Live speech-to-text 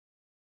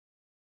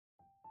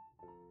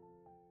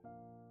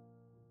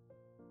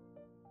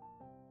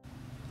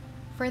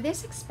For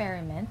this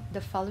experiment, the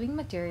following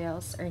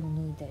materials are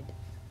needed: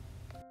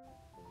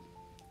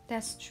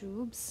 test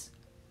tubes,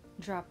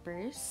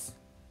 droppers,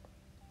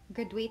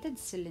 graduated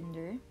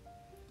cylinder,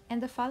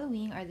 and the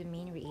following are the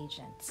main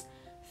reagents: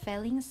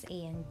 Fehling's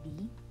A and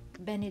B,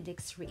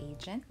 Benedict's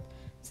reagent,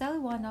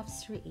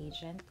 Seliwanoff's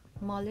reagent,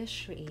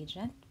 Mollish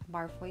reagent,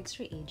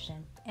 Barfoed's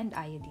reagent, and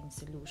iodine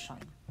solution.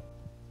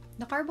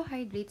 The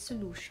carbohydrate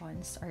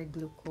solutions are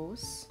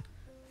glucose,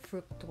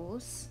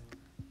 fructose,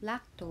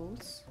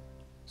 lactose,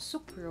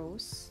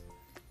 sucrose,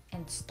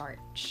 and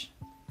starch.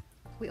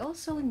 We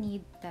also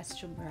need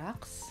test tube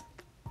racks,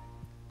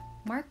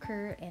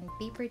 marker, and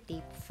paper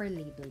tape for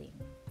labeling.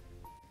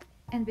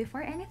 And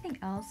before anything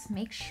else,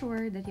 make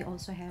sure that you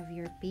also have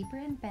your paper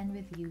and pen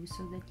with you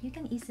so that you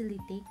can easily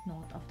take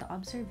note of the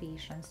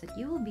observations that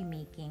you will be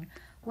making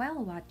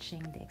while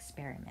watching the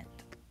experiment.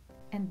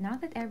 And now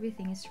that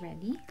everything is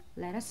ready,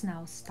 let us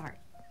now start.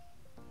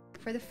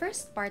 For the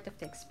first part of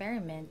the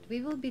experiment,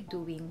 we will be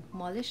doing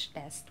Mollish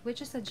test,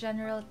 which is a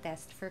general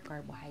test for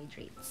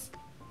carbohydrates.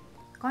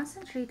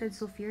 Concentrated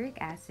sulfuric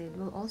acid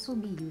will also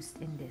be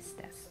used in this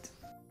test.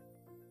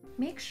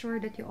 Make sure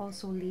that you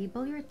also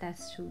label your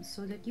test tubes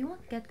so that you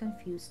won't get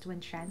confused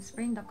when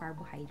transferring the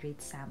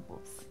carbohydrate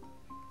samples.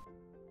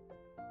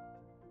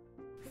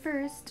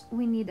 First,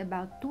 we need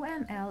about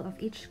 2 ml of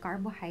each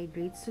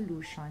carbohydrate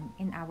solution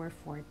in our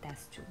 4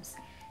 test tubes.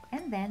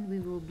 And then we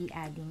will be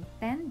adding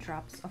 10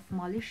 drops of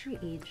Mollish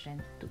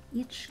reagent to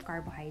each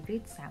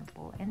carbohydrate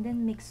sample and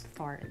then mix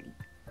thoroughly.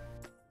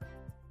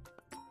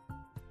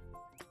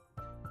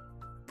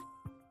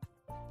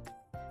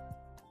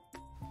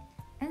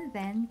 And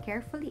then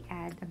carefully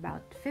add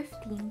about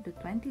 15 to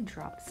 20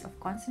 drops of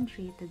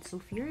concentrated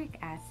sulfuric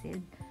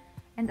acid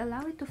and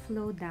allow it to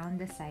flow down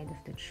the side of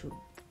the tube.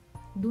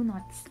 Do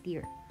not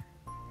stir.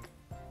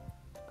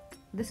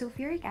 The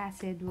sulfuric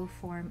acid will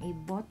form a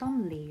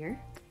bottom layer,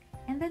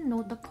 and then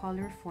note the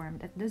color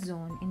formed at the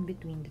zone in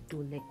between the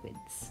two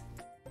liquids.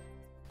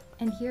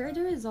 And here are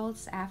the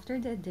results after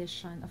the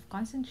addition of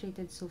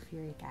concentrated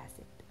sulfuric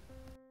acid.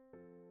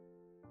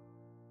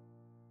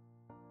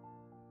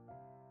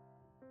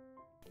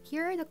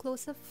 Here are the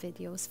close-up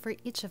videos for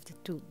each of the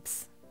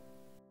tubes.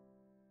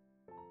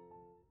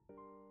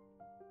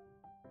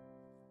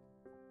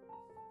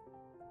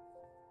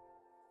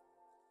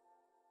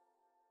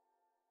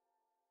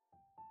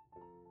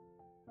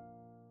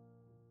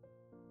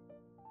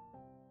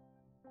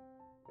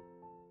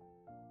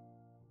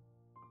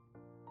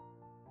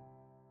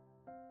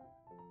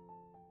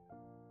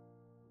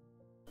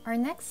 Our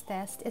next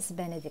test is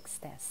Benedict's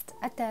test,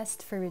 a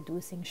test for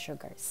reducing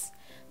sugars.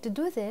 To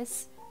do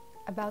this,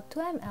 about 2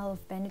 ml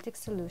of Benedict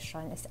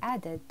solution is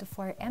added to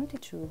 4 empty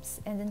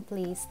tubes and then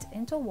placed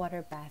into a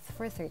water bath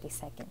for 30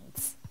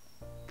 seconds.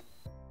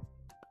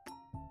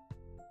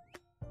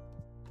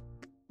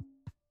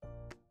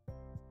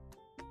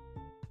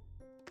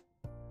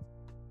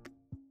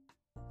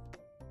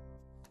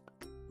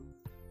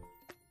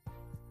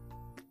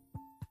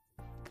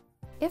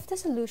 If the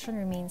solution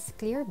remains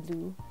clear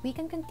blue, we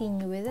can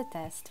continue with the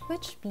test,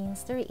 which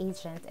means the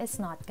reagent is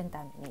not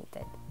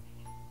contaminated.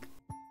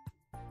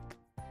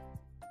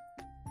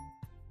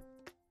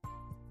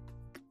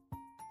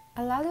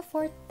 Allow the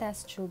 4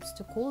 test tubes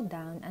to cool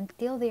down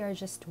until they are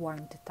just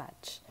warm to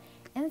touch,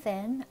 and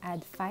then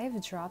add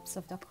 5 drops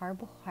of the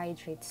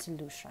carbohydrate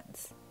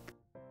solutions.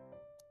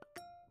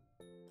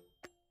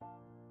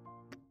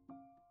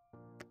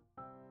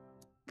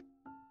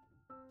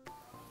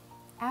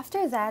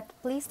 After that,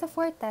 place the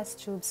 4 test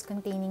tubes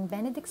containing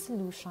Benedict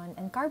solution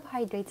and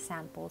carbohydrate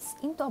samples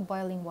into a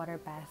boiling water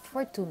bath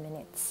for 2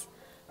 minutes.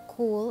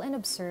 Cool and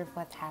observe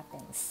what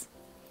happens.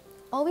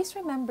 Always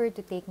remember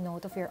to take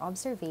note of your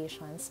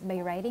observations by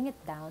writing it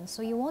down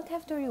so you won't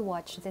have to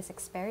rewatch this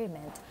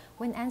experiment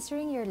when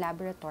answering your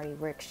laboratory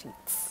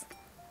worksheets.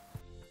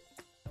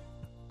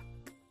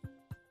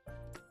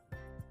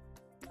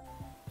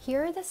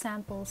 Here are the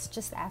samples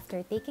just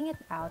after taking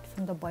it out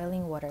from the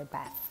boiling water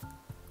bath.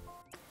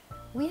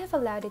 We have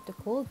allowed it to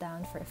cool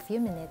down for a few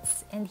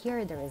minutes, and here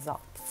are the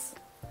results.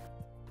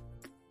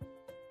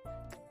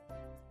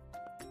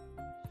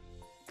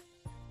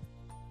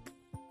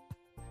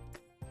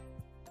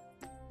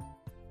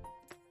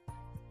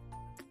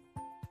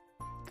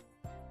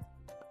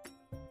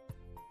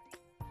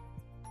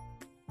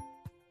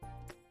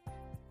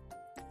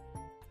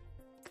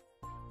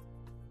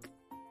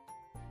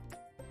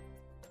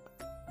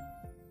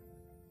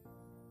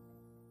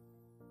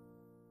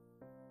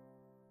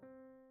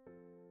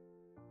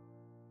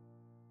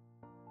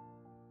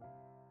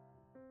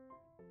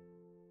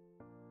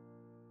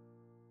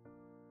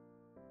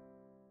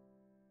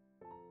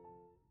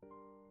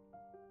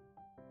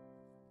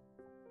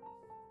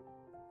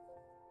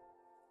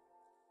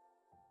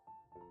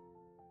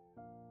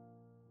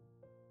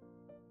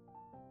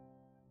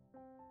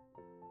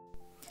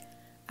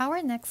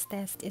 Our next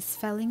test is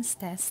Fehling's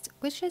test,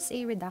 which is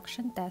a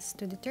reduction test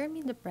to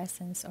determine the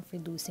presence of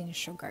reducing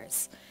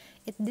sugars.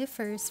 It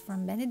differs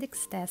from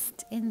Benedict's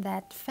test in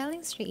that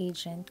Fehling's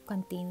reagent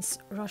contains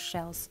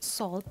Rochelle's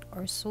salt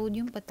or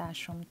sodium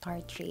potassium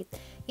tartrate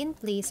in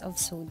place of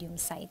sodium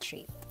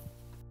citrate.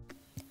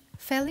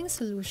 Fehling's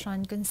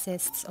solution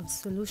consists of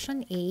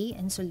solution A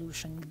and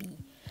solution B.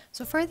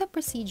 So for the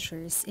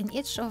procedures, in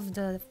each of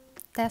the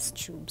test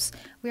tubes,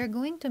 we are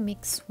going to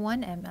mix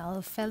 1 ml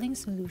of Fehling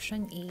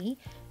solution A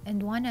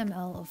and 1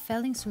 ml of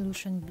Fehling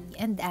solution B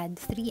and add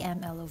 3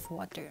 ml of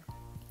water.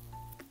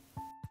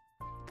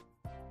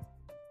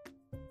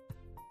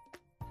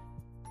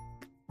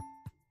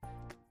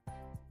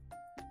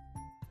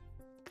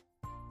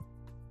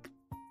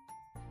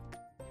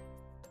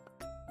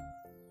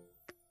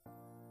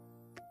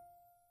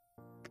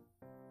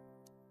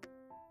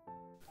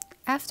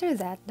 After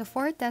that, the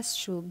 4 test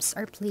tubes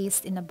are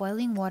placed in a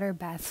boiling water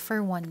bath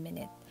for 1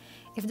 minute.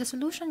 If the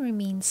solution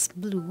remains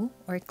blue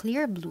or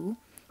clear blue,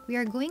 we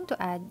are going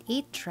to add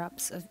 8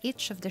 drops of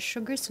each of the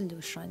sugar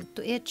solution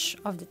to each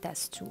of the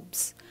test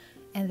tubes,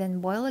 and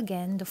then boil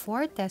again the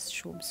 4 test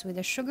tubes with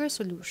the sugar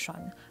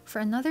solution for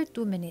another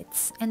 2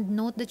 minutes and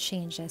note the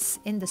changes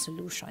in the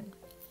solution.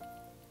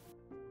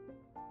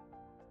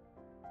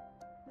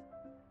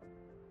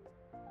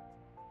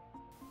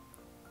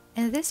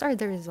 And these are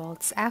the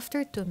results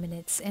after 2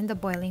 minutes in the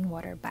boiling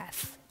water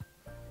bath.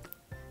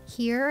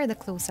 Here are the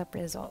close-up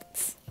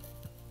results.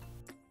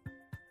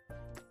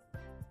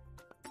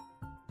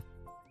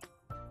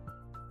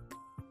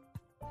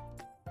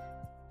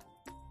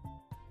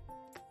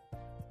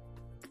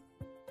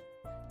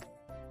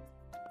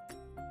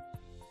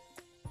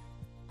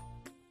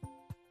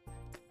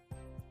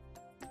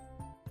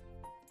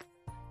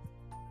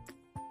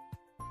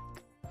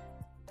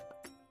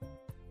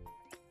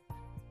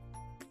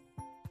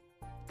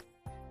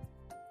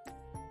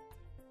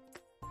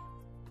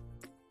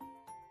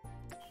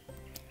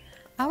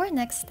 Our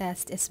next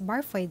test is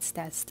Barfoed's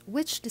test,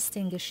 which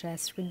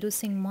distinguishes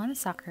reducing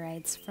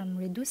monosaccharides from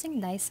reducing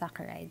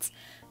disaccharides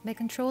by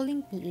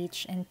controlling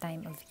pH and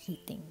time of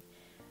heating.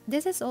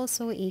 This is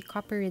also a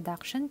copper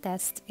reduction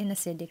test in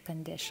acidic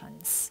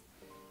conditions.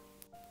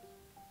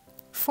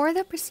 For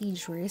the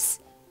procedures,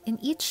 in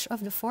each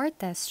of the 4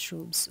 test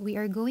tubes, we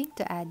are going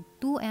to add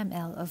 2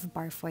 ml of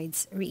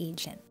Barfoed's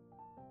reagent.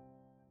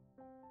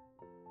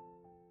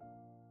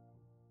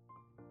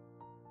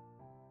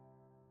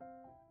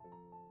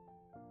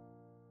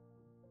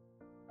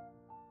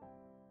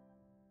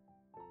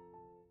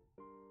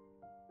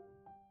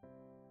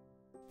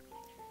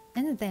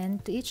 And then,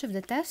 to each of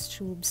the test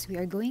tubes, we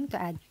are going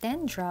to add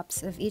 10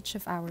 drops of each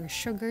of our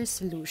sugar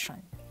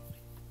solution.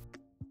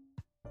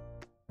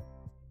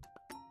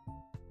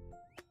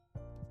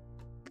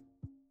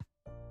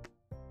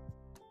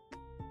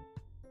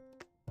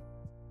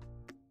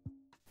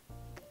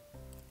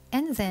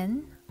 And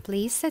then,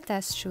 place the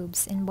test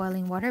tubes in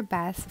boiling water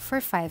bath for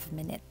 5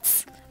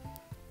 minutes.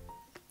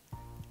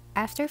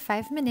 After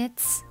 5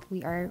 minutes,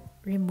 we are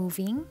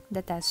removing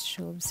the test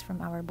tubes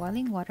from our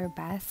boiling water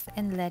bath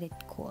and let it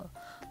cool.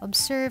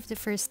 Observe the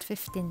first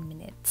 15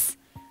 minutes.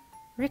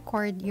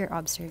 Record your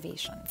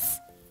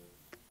observations.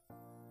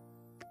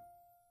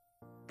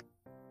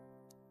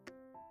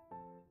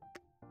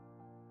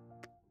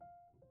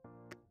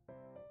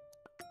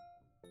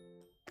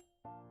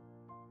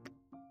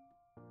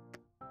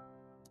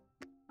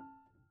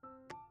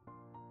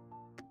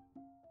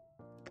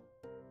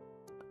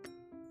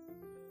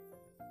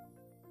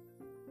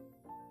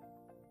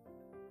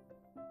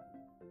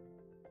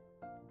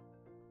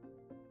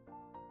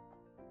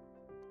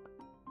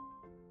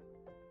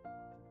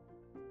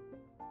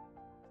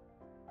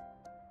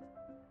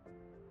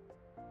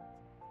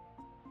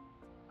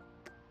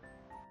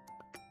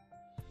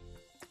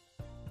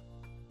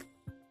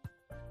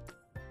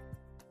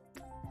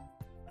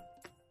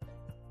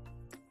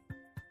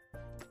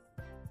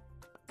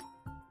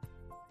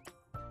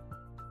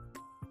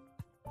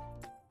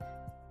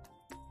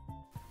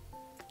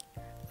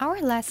 Our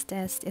last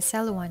test is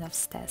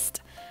Seliwanoff's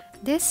test.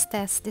 This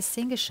test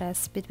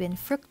distinguishes between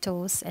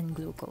fructose and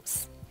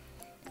glucose.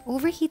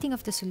 Overheating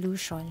of the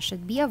solution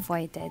should be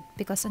avoided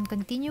because on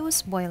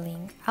continuous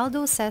boiling,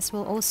 aldoses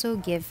will also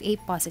give a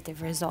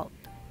positive result.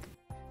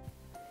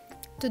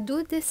 To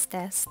do this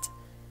test,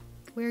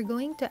 we're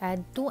going to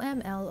add 2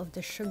 ml of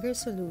the sugar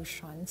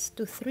solutions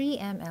to 3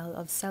 ml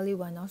of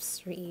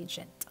Seliwanoff's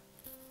reagent.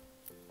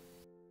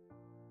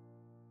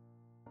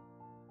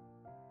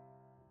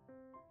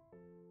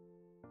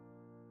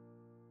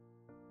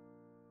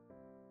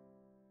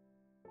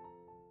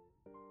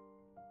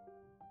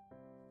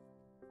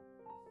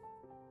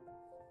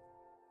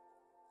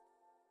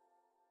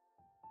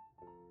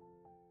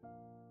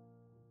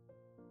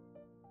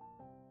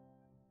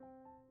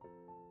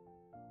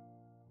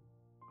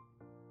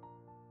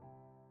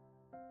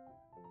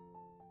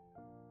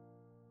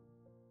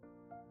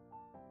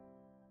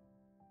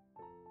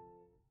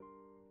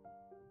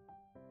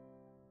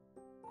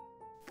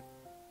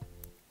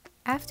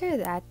 After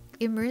that,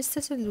 immerse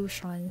the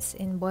solutions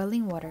in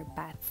boiling water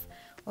bath.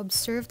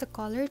 Observe the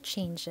color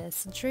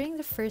changes during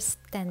the first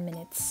 10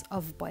 minutes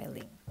of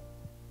boiling.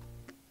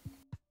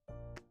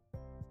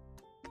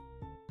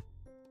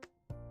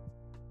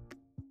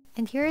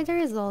 And here are the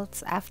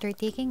results after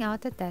taking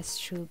out the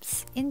test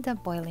tubes in the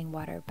boiling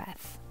water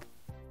bath.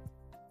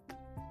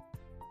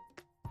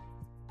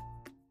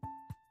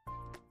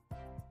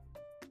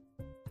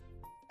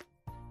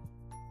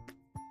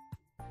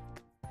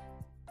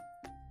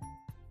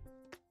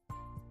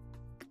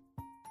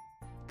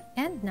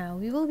 And now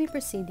we will be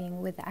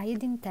proceeding with the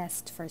iodine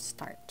test for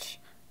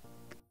starch.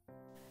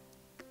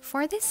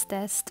 For this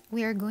test,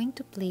 we are going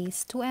to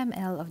place 2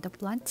 ml of the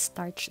plant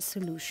starch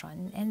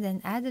solution and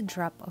then add a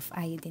drop of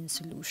iodine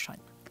solution.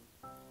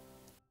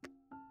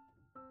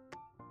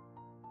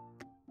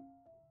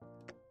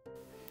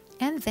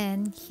 And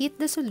then heat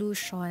the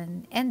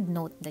solution and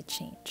note the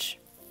change.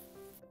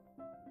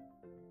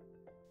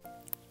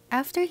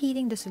 After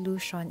heating the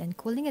solution and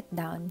cooling it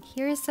down,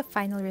 here is the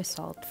final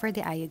result for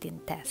the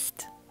iodine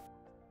test.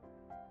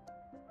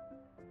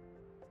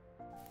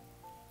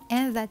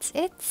 And that's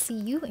it. See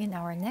you in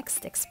our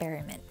next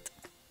experiment.